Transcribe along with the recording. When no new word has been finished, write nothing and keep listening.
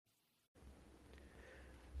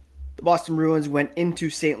The Boston Bruins went into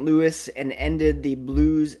St. Louis and ended the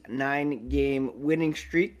Blues' 9-game winning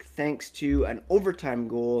streak thanks to an overtime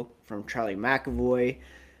goal from Charlie McAvoy,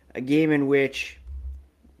 a game in which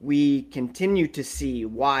we continue to see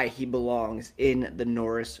why he belongs in the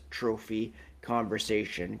Norris Trophy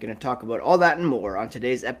conversation. Going to talk about all that and more on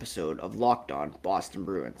today's episode of Locked On Boston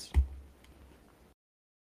Bruins.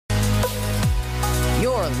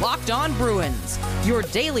 You're Locked On Bruins, your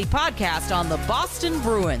daily podcast on the Boston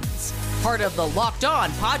Bruins. Part of the Locked On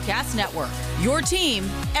Podcast Network, your team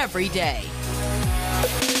every day.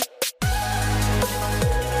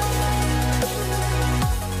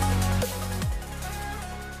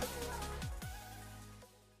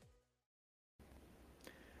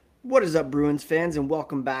 What is up, Bruins fans, and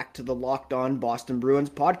welcome back to the Locked On Boston Bruins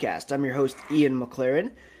podcast. I'm your host, Ian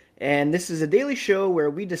McLaren, and this is a daily show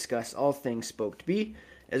where we discuss all things Spoke to Be,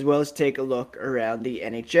 as well as take a look around the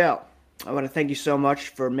NHL. I want to thank you so much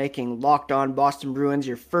for making Locked On Boston Bruins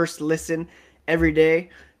your first listen every day.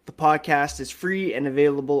 The podcast is free and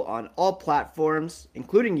available on all platforms,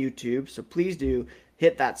 including YouTube, so please do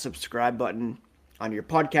hit that subscribe button on your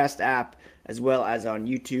podcast app, as well as on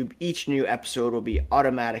YouTube. Each new episode will be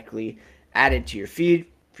automatically added to your feed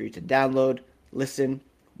for you to download, listen,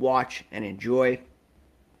 watch, and enjoy.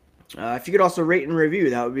 If you could also rate and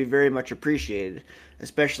review, that would be very much appreciated,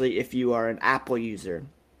 especially if you are an Apple user.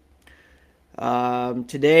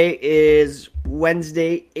 Today is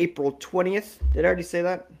Wednesday, April 20th. Did I already say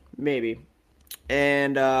that? Maybe.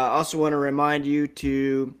 And I also want to remind you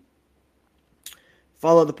to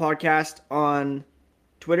follow the podcast on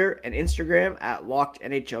Twitter and Instagram at Locked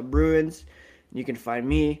NHL Bruins. You can find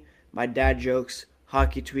me, my dad jokes,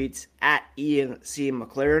 hockey tweets at Ian C.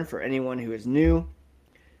 McLaren for anyone who is new.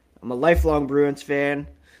 I'm a lifelong Bruins fan.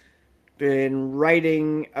 Been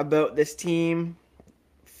writing about this team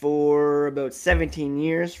for about 17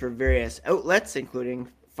 years for various outlets, including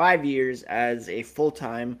 5 years as a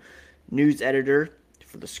full-time news editor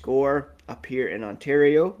for The Score up here in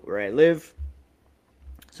Ontario, where I live.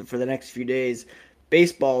 So for the next few days,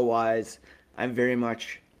 baseball-wise, I'm very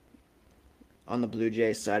much on the Blue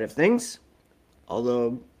Jays side of things.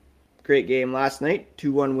 Although, great game last night,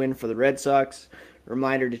 2-1 win for the Red Sox.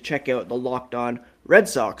 Reminder to check out the Locked On Red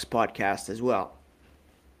Sox podcast as well.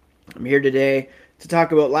 I'm here today to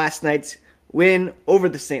talk about last night's win over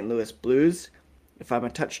the St. Louis Blues. If I'm a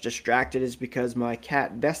touch distracted, it's because my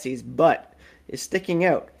cat Bessie's butt is sticking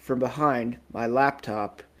out from behind my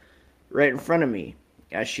laptop right in front of me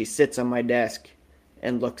as she sits on my desk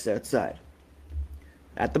and looks outside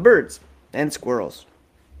at the birds and squirrels.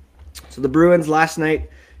 So the Bruins last night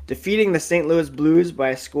defeating the St. Louis Blues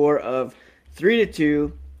by a score of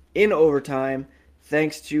 3-2 in overtime,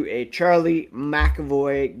 thanks to a Charlie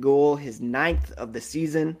McAvoy goal, his 9th of the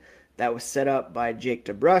season, that was set up by Jake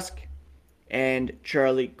DeBrusk and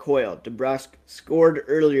Charlie Coyle. DeBrusk scored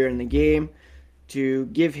earlier in the game to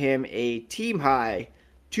give him a team-high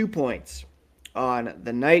 2 points on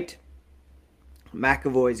the night.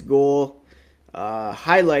 McAvoy's goal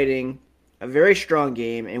highlighting a very strong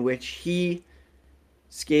game in which he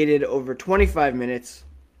skated over 25 minutes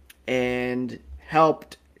and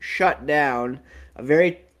helped shut down a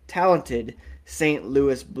very talented St.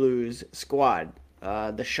 Louis Blues squad.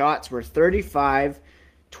 The shots were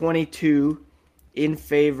 35-22 in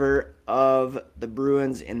favor of the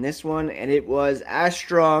Bruins in this one, and it was as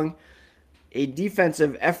strong a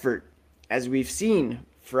defensive effort as we've seen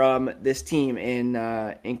from this team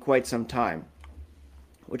in quite some time,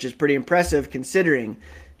 which is pretty impressive considering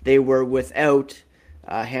they were without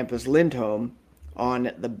Hampus Lindholm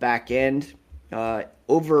on the back end. At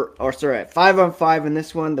 5-on-5 in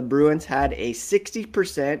this one, the Bruins had a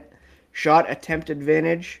 60% shot attempt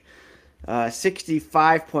advantage,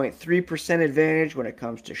 65.3% advantage when it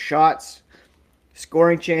comes to shots,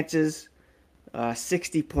 scoring chances,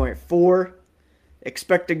 60.4,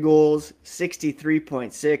 expected goals,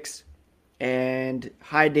 63.6, and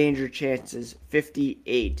high danger chances,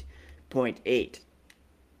 58.8.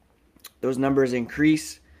 Those numbers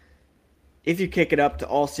increase if you kick it up to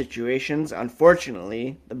all situations.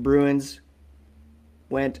 Unfortunately, the Bruins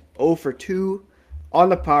went 0 for 2 on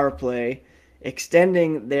the power play,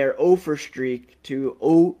 extending their 0 for streak to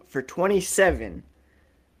 0 for 27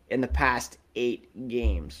 in the past 8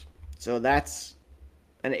 games. So that's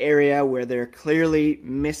an area where they're clearly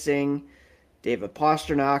missing David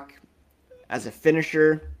Pastrnak as a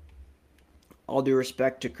finisher. All due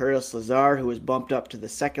respect to Curtis Lazar, who was bumped up to the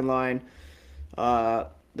second line.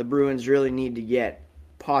 The Bruins really need to get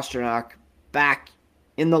Pastrnak back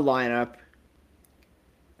in the lineup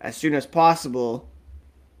as soon as possible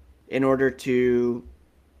in order to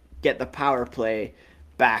get the power play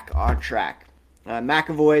back on track.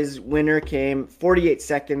 McAvoy's winner came 48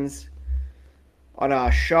 seconds on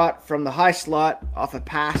a shot from the high slot off a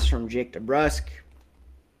pass from Jake DeBrusk.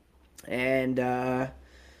 And,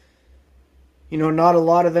 not a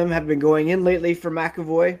lot of them have been going in lately for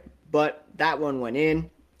McAvoy, but that one went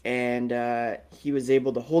in, and he was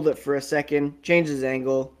able to hold it for a second, change his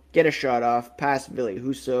angle, get a shot off, past Ville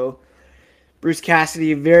Husso. Bruce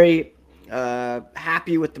Cassidy very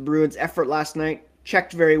happy with the Bruins' effort last night,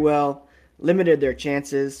 checked very well, limited their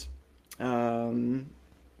chances,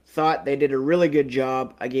 thought they did a really good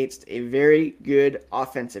job against a very good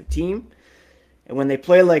offensive team. And when they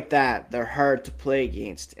play like that, they're hard to play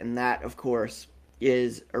against. And that, of course,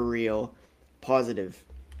 is a real positive.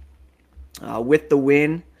 With the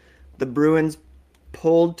win, the Bruins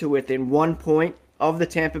pulled to within 1 point of the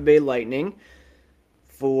Tampa Bay Lightning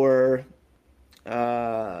for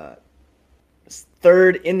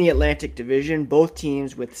third in the Atlantic Division, both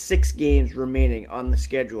teams with 6 games remaining on the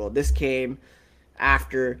schedule. This came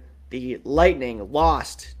after the Lightning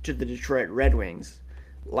lost to the Detroit Red Wings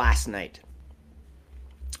last night.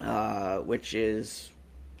 Which is,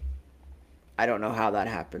 I don't know how that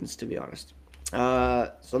happens, to be honest.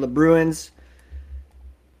 So the Bruins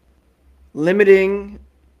limiting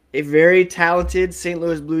a very talented St.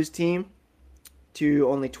 Louis Blues team to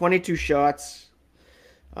only 22 shots,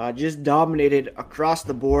 just dominated across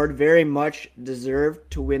the board, very much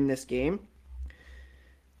deserved to win this game.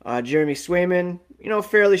 Jeremy Swayman,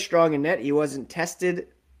 fairly strong in net. He wasn't tested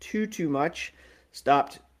too much,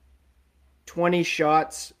 stopped 20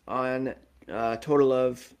 shots on a total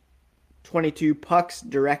of 22 pucks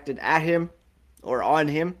directed at him or on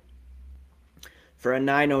him for a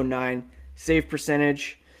 .909 save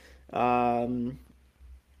percentage. In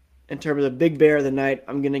terms of the big bear of the night,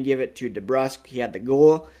 I'm going to give it to DeBrusk. He had the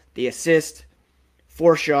goal, the assist,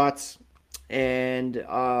 4 shots, and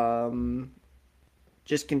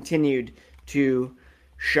just continued to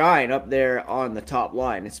shine up there on the top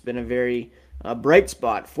line. It's been a very bright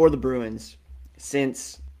spot for the Bruins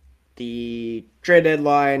since the trade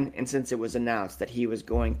deadline and since it was announced that he was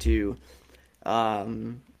going to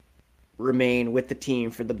remain with the team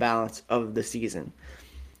for the balance of the season.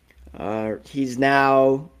 He's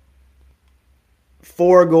now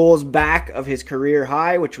 4 goals back of his career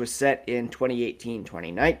high, which was set in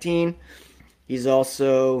 2018-2019. He's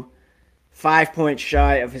also 5 points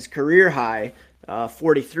shy of his career high,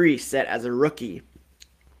 43, set as a rookie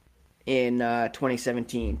in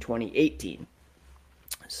 2017-2018.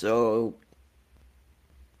 So,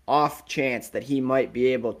 off chance that he might be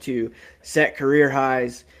able to set career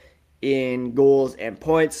highs in goals and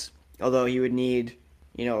points, although he would need,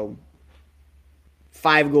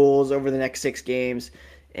 5 goals over the next 6 games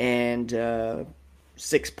and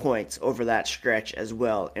 6 points over that stretch as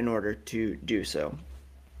well in order to do so.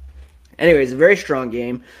 Anyways, a very strong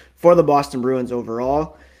game for the Boston Bruins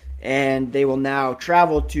overall, and they will now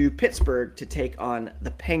travel to Pittsburgh to take on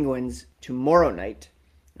the Penguins tomorrow night.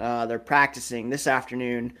 They're practicing this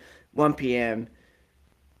afternoon, 1 p.m.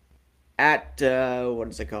 at,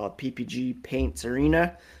 PPG Paints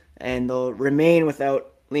Arena. And they'll remain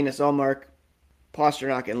without Linus Ullmark,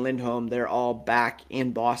 Pastrnak, and Lindholm. They're all back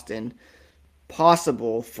in Boston,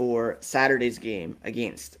 possible for Saturday's game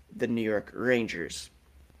against the New York Rangers.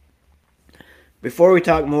 Before we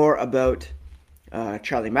talk more about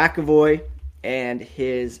Charlie McAvoy and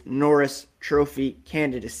his Norris Trophy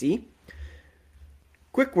candidacy,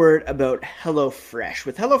 quick word about HelloFresh.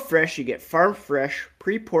 With HelloFresh, you get farm-fresh,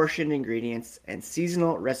 pre-portioned ingredients and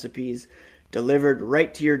seasonal recipes delivered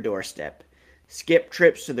right to your doorstep. Skip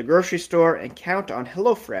trips to the grocery store and count on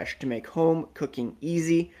HelloFresh to make home cooking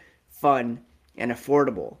easy, fun, and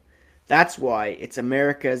affordable. That's why it's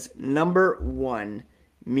America's #1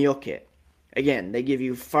 meal kit. Again, they give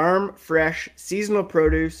you farm-fresh, seasonal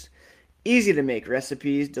produce, easy-to-make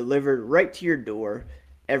recipes delivered right to your door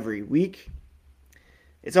every week.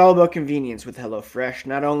 It's all about convenience with HelloFresh.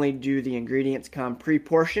 Not only do the ingredients come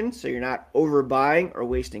pre-portioned, so you're not overbuying or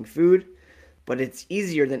wasting food, but it's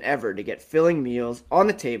easier than ever to get filling meals on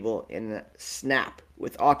the table in a snap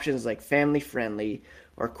with options like family-friendly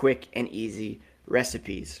or quick and easy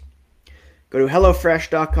recipes. Go to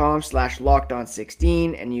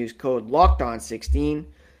HelloFresh.com/LockedOn16 and use code LockedOn16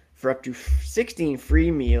 for up to 16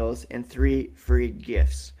 free meals and 3 free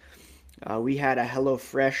gifts. We had a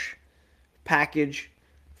HelloFresh package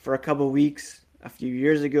for a couple weeks a few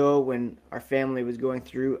years ago when our family was going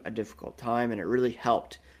through a difficult time, and it really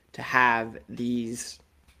helped to have these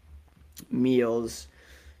meals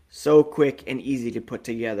so quick and easy to put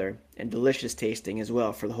together and delicious tasting as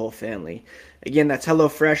well for the whole family. Again, that's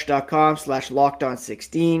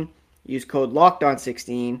HelloFresh.com/LockedOn16. Use code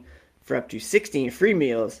LOCKEDON16 for up to 16 free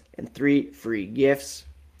meals and 3 free gifts.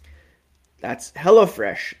 That's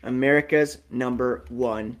HelloFresh, America's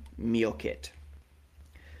 #1 meal kit.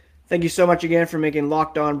 Thank you so much again for making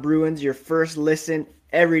Locked On Bruins your first listen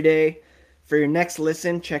every day. For your next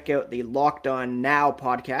listen, check out the Locked On Now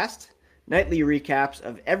podcast, nightly recaps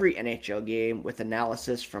of every NHL game with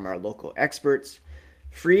analysis from our local experts,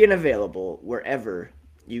 free and available wherever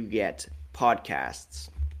you get podcasts.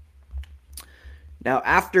 Now,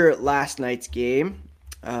 after last night's game,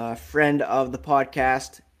 a friend of the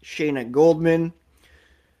podcast, Shayna Goldman,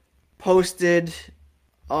 posted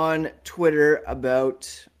on Twitter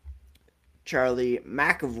about Charlie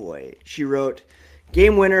McAvoy. She wrote,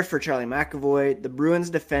 "Game winner for Charlie McAvoy. The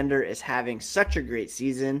Bruins defender is having such a great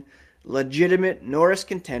season. Legitimate Norris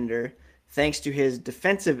contender thanks to his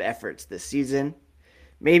defensive efforts this season.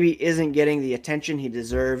 Maybe isn't getting the attention he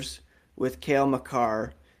deserves with Cale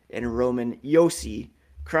Makar and Roman Josi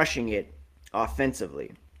crushing it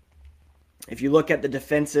offensively." If you look at the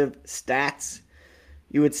defensive stats,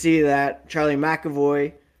 you would see that Charlie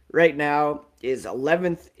McAvoy right now is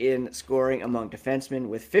 11th in scoring among defensemen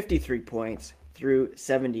with 53 points through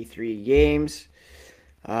 73 games.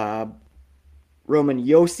 Roman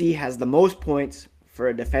Josi has the most points for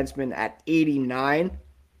a defenseman at 89.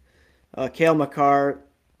 Cale Makar,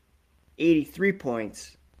 83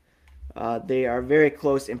 points. They are very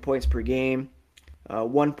close in points per game.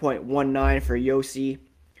 1.19 for Josi,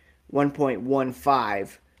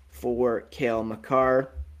 1.15 for Cale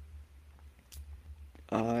Makar.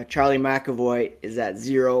 Charlie McAvoy is at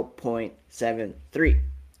 0.73.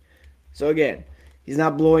 So again, he's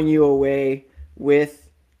not blowing you away with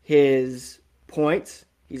his points.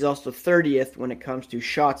 He's also 30th when it comes to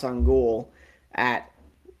shots on goal at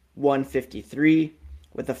 153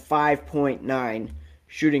 with a 5.9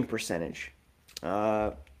 shooting percentage.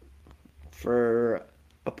 For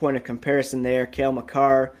a point of comparison there, Cale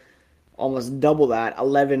Makar, almost double that,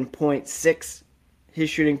 11.6 his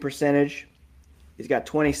shooting percentage. He's got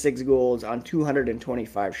 26 goals on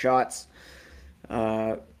 225 shots.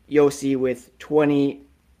 Josi with 20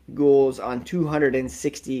 goals on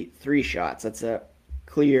 263 shots. That's a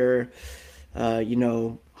clear,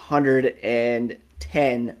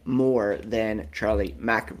 110 more than Charlie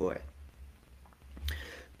McAvoy.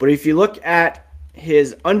 But if you look at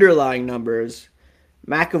his underlying numbers,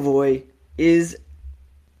 McAvoy is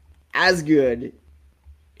as good,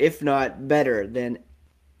 if not better, than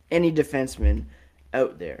any defenseman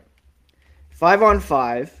out there.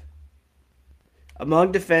 5-on-5,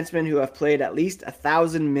 among defensemen who have played at least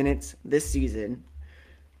 1,000 minutes this season,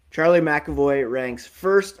 Charlie McAvoy ranks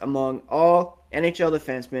first among all NHL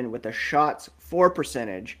defensemen with a shots for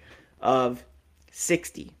percentage of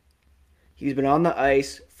 60. He's been on the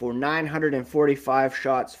ice for 945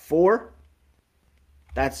 shots for.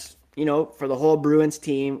 That's, for the whole Bruins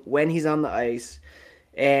team when he's on the ice,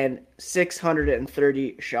 and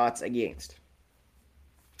 630 shots against.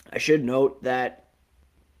 I should note that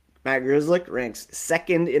Matt Grzelcyk ranks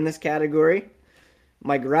second in this category.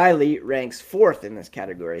 Mike Riley ranks fourth in this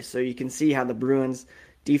category. So you can see how the Bruins'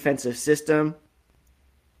 defensive system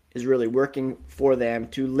is really working for them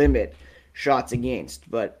to limit shots against.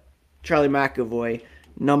 But Charlie McAvoy,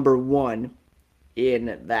 #1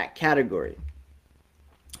 in that category.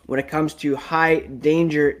 When it comes to high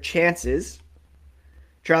danger chances,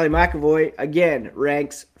 Charlie McAvoy, again,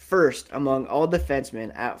 ranks first among all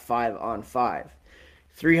defensemen at 5-on-5.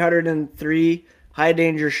 303 high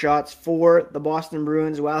danger shots for the Boston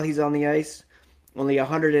Bruins while he's on the ice, only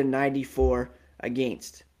 194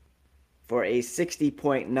 against, for a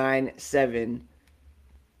 60.97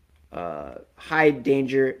 high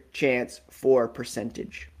danger chance for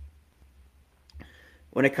percentage.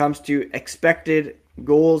 When it comes to expected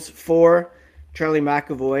goals for, Charlie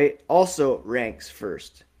McAvoy also ranks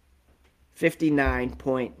first,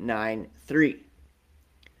 59.93.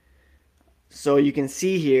 So you can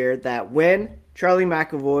see here that when Charlie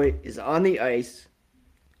McAvoy is on the ice,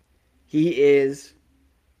 he is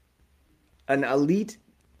an elite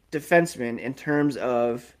defenseman in terms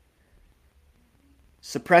of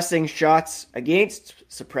suppressing shots against,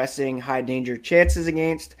 suppressing high danger chances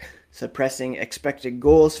against, suppressing expected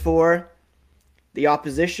goals for the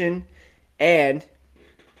opposition, and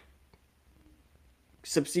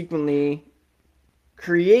subsequently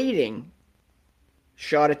creating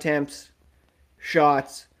shot attempts,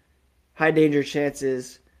 shots, high danger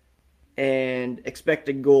chances, and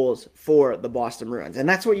expected goals for the Boston Bruins. And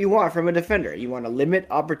that's what you want from a defender. You want to limit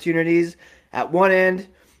opportunities at one end,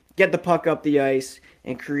 get the puck up the ice,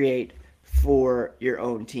 and create for your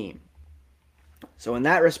own team. So in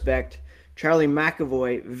that respect, Charlie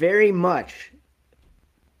McAvoy very much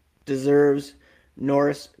deserves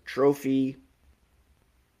Norris Trophy,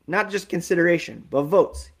 not just consideration, but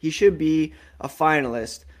votes. He should be a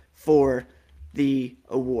finalist for the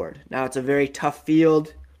award. Now, it's a very tough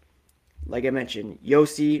field. Like I mentioned,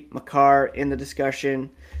 Josi, Makar in the discussion.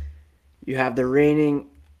 You have the reigning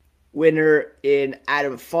winner in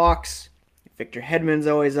Adam Fox. Victor Hedman's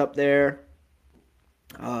always up there.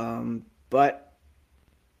 But,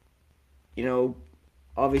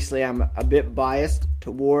 obviously I'm a bit biased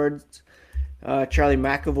towards Charlie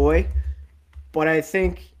McAvoy. But I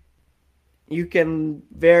think you can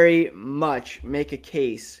very much make a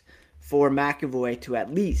case for McAvoy to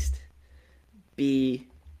at least be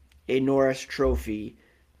a Norris Trophy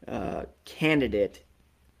candidate,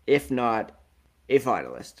 if not a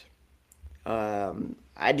finalist.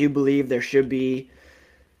 I do believe there should be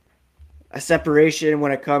a separation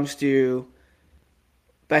when it comes to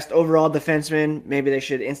best overall defenseman. Maybe they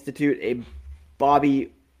should institute a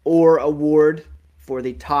Bobby Orr award for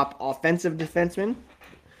the top offensive defenseman.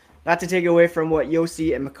 Not to take away from what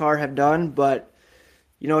Josi and Makar have done, but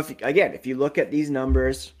if you look at these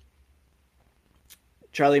numbers,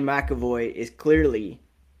 Charlie McAvoy is clearly,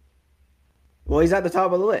 he's at the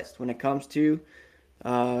top of the list when it comes to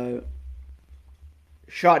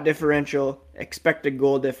shot differential, expected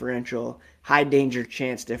goal differential, high danger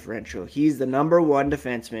chance differential. He's the number one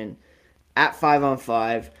defenseman at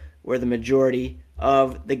 5-on-5, where the majority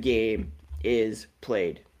of the game is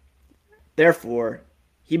played. Therefore,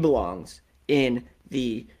 he belongs in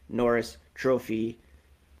the Norris Trophy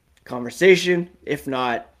conversation, if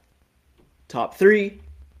not top 3,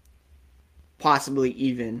 possibly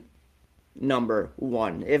even number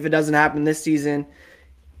 1. If it doesn't happen this season,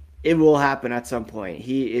 it will happen at some point.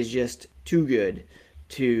 He is just too good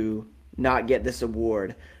to not get this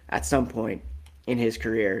award at some point in his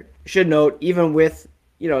career. Should note, even with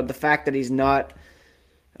the fact that he's not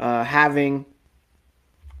having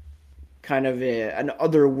kind of an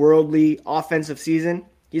otherworldly offensive season,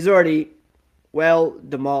 he's already well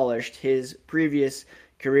demolished his previous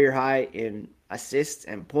career high in assists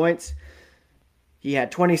and points. He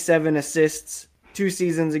had 27 assists 2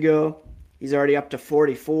 seasons ago. He's already up to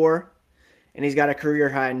 44, and he's got a career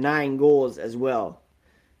high 9 goals as well.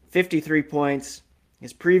 53 points.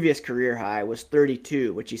 His previous career high was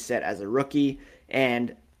 32, which he set as a rookie,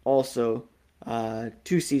 and also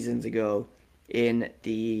 2 seasons ago in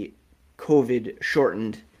the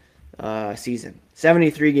COVID-shortened season.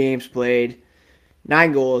 73 games played,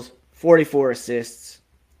 9 goals, 44 assists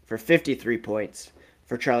for 53 points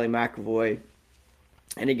for Charlie McAvoy.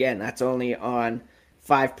 And again, that's only on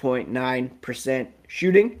 5.9%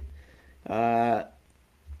 shooting.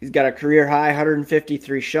 He's got a career high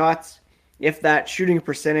 153 shots. If that shooting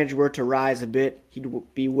percentage were to rise a bit,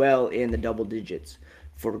 he'd be well in the double digits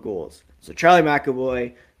for goals. So Charlie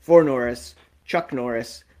McAvoy for Norris, Chuck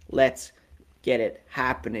Norris, let's get it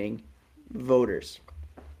happening, voters.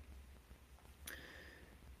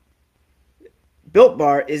 Built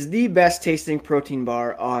Bar is the best tasting protein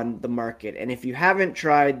bar on the market. And if you haven't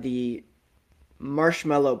tried the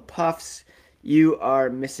Marshmallow Puffs, you are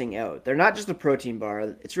missing out. They're not just a protein bar,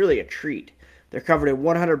 it's really a treat. They're covered in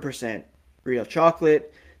 100% real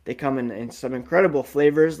chocolate. They come in some incredible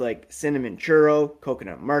flavors like cinnamon churro,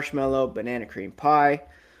 coconut marshmallow, banana cream pie.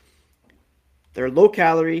 They're low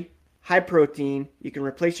calorie, high protein. You can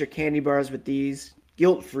replace your candy bars with these,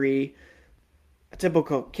 guilt-free. A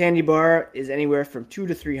typical candy bar is anywhere from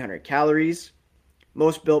 200 to 300 calories.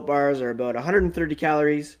 Most Built Bars are about 130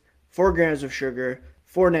 calories, 4 grams of sugar,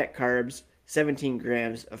 4 net carbs, 17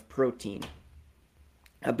 grams of protein.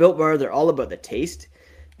 A Built Bar, they're all about the taste.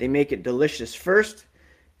 They make it delicious first,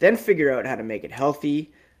 then figure out how to make it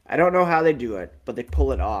healthy. I don't know how they do it, but they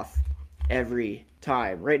pull it off every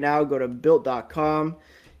time. Right now, go to Built.com.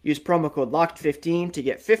 Use promo code LOCKED15 to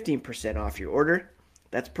get 15% off your order.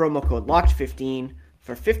 That's promo code LOCKED15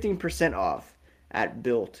 for 15% off at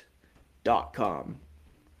Built.com.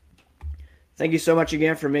 Thank you so much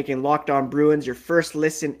again for making Locked On Bruins your first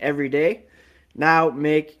listen every day. Now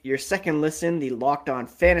make your second listen the Locked On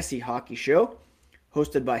Fantasy Hockey Show,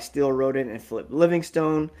 hosted by Steele Roden and Flip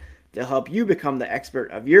Livingstone. They'll help you become the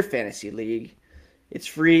expert of your fantasy league. It's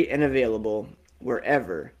free and available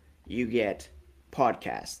wherever you get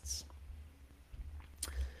podcasts.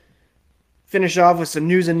 Finish off with some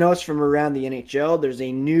news and notes from around the NHL. There's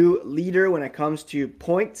a new leader when it comes to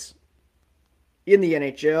points in the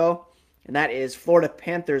NHL, and that is Florida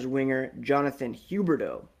Panthers winger Jonathan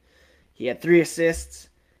Huberdeau. He had 3 assists.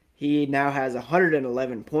 He now has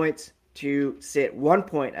 111 points to sit 1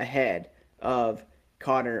 point ahead of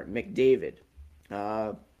Connor McDavid.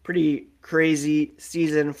 Pretty crazy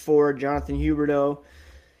season for Jonathan Huberdeau.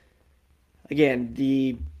 Again,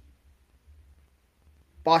 the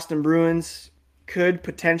Boston Bruins could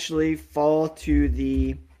potentially fall to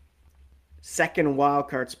the second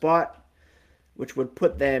wildcard spot, which would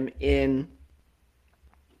put them in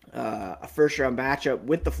a first-round matchup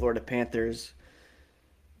with the Florida Panthers.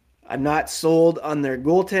 I'm not sold on their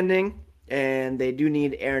goaltending, and they do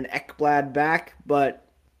need Aaron Ekblad back, but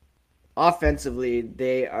offensively,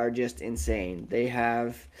 they are just insane. They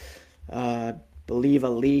have, believe, a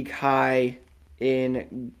league high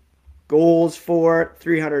in goals for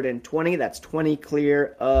 320. That's 20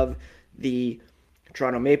 clear of the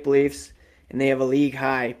Toronto Maple Leafs, and they have a league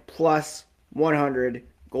high plus 100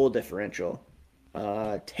 goal differential.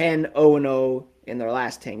 10-0-0 in their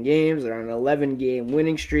last 10 games. They're on an 11-game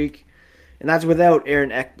winning streak, and that's without Aaron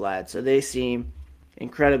Ekblad. So they seem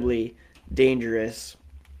incredibly dangerous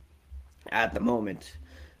at the moment.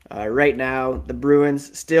 Right now, the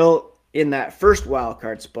Bruins still in that first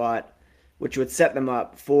wildcard spot, which would set them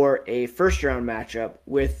up for a first-round matchup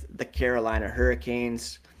with the Carolina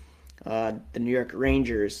Hurricanes. The New York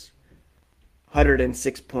Rangers,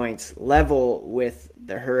 106 points, level with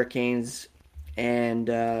the Hurricanes, and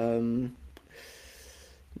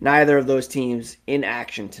neither of those teams in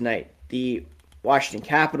action tonight. The Washington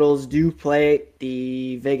Capitals do play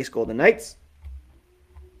the Vegas Golden Knights,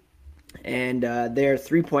 and they're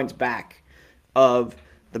 3 points back of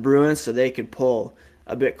the Bruins, so they could pull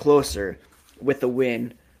a bit closer with a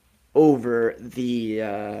win over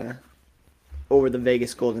the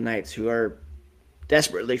Vegas Golden Knights, who are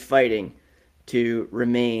desperately fighting to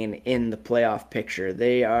remain in the playoff picture.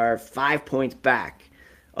 They are 5 points back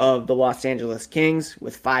of the Los Kings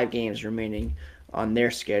with 5 games remaining on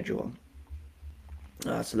their schedule.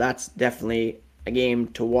 So that's definitely a game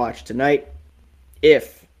to watch tonight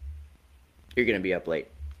if you're going to be up late.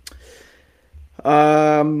 What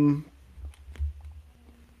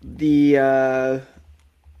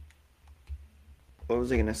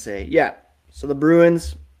was I going to say? Yeah, so the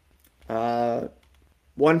Bruins, 1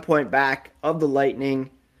 point back of the Lightning.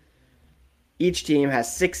 Each team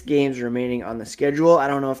has 6 games remaining on the schedule. I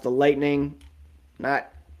don't know if the Lightning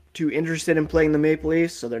not too interested in playing the Maple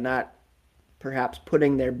Leafs, so they're not perhaps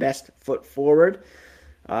putting their best foot forward.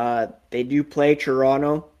 They do play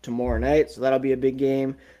Toronto tomorrow night, so that'll be a big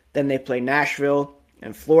game. Then they play Nashville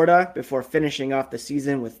and Florida before finishing off the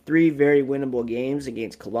season with 3 very winnable games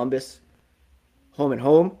against Columbus, home and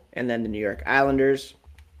home, and then the New York Islanders.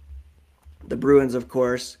 The Bruins, of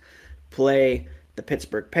course, play the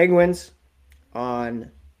Pittsburgh Penguins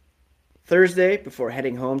on Thursday before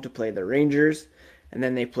heading home to play the Rangers. And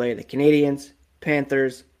then they play the Canadiens,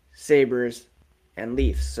 Panthers, Sabres, and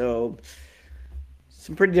Leafs. So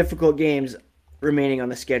some pretty difficult games remaining on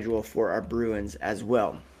the schedule for our Bruins as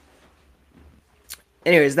well.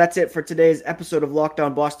 Anyways, that's it for today's episode of Locked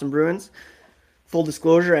On Boston Bruins. Full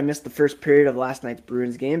disclosure, I missed the first period of last night's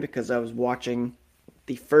Bruins game because I was watching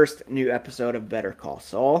the first new episode of Better Call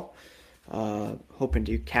Saul. Hoping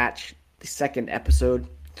to catch the second episode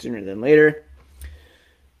sooner than later.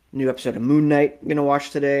 New episode of Moon Knight I'm going to watch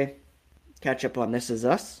today. Catch up on This Is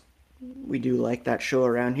Us. We do like that show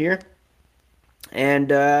around here.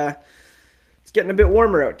 And it's getting a bit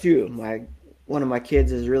warmer out too. One of my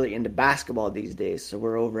kids is really into basketball these days, so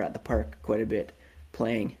we're over at the park quite a bit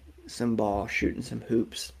playing some ball, shooting some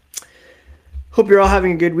hoops. Hope you're all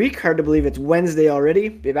having a good week. Hard to believe it's Wednesday already.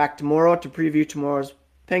 Be back tomorrow to preview tomorrow's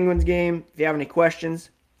Penguins game. If you have any questions,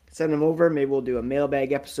 send them over. Maybe we'll do a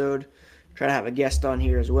mailbag episode. Try to have a guest on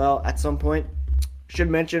here as well at some point. Should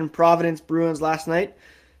mention Providence Bruins last night.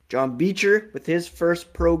 John Beecher with his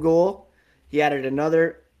first pro goal. He added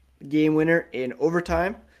another game winner in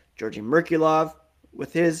overtime. Georgi Merkulov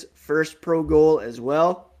with his first pro goal as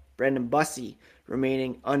well. Brendan Bussey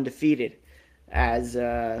remaining undefeated as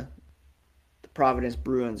the Providence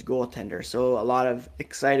Bruins goaltender. So a lot of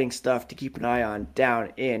exciting stuff to keep an eye on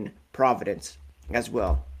down in Providence as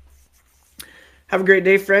well. Have a great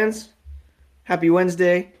day, friends. Happy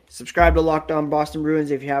Wednesday. Subscribe to Locked On Boston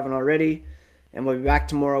Bruins if you haven't already. And we'll be back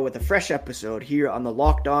tomorrow with a fresh episode here on the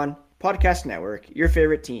Locked On Podcast Network, your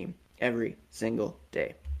favorite team every single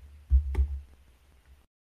day.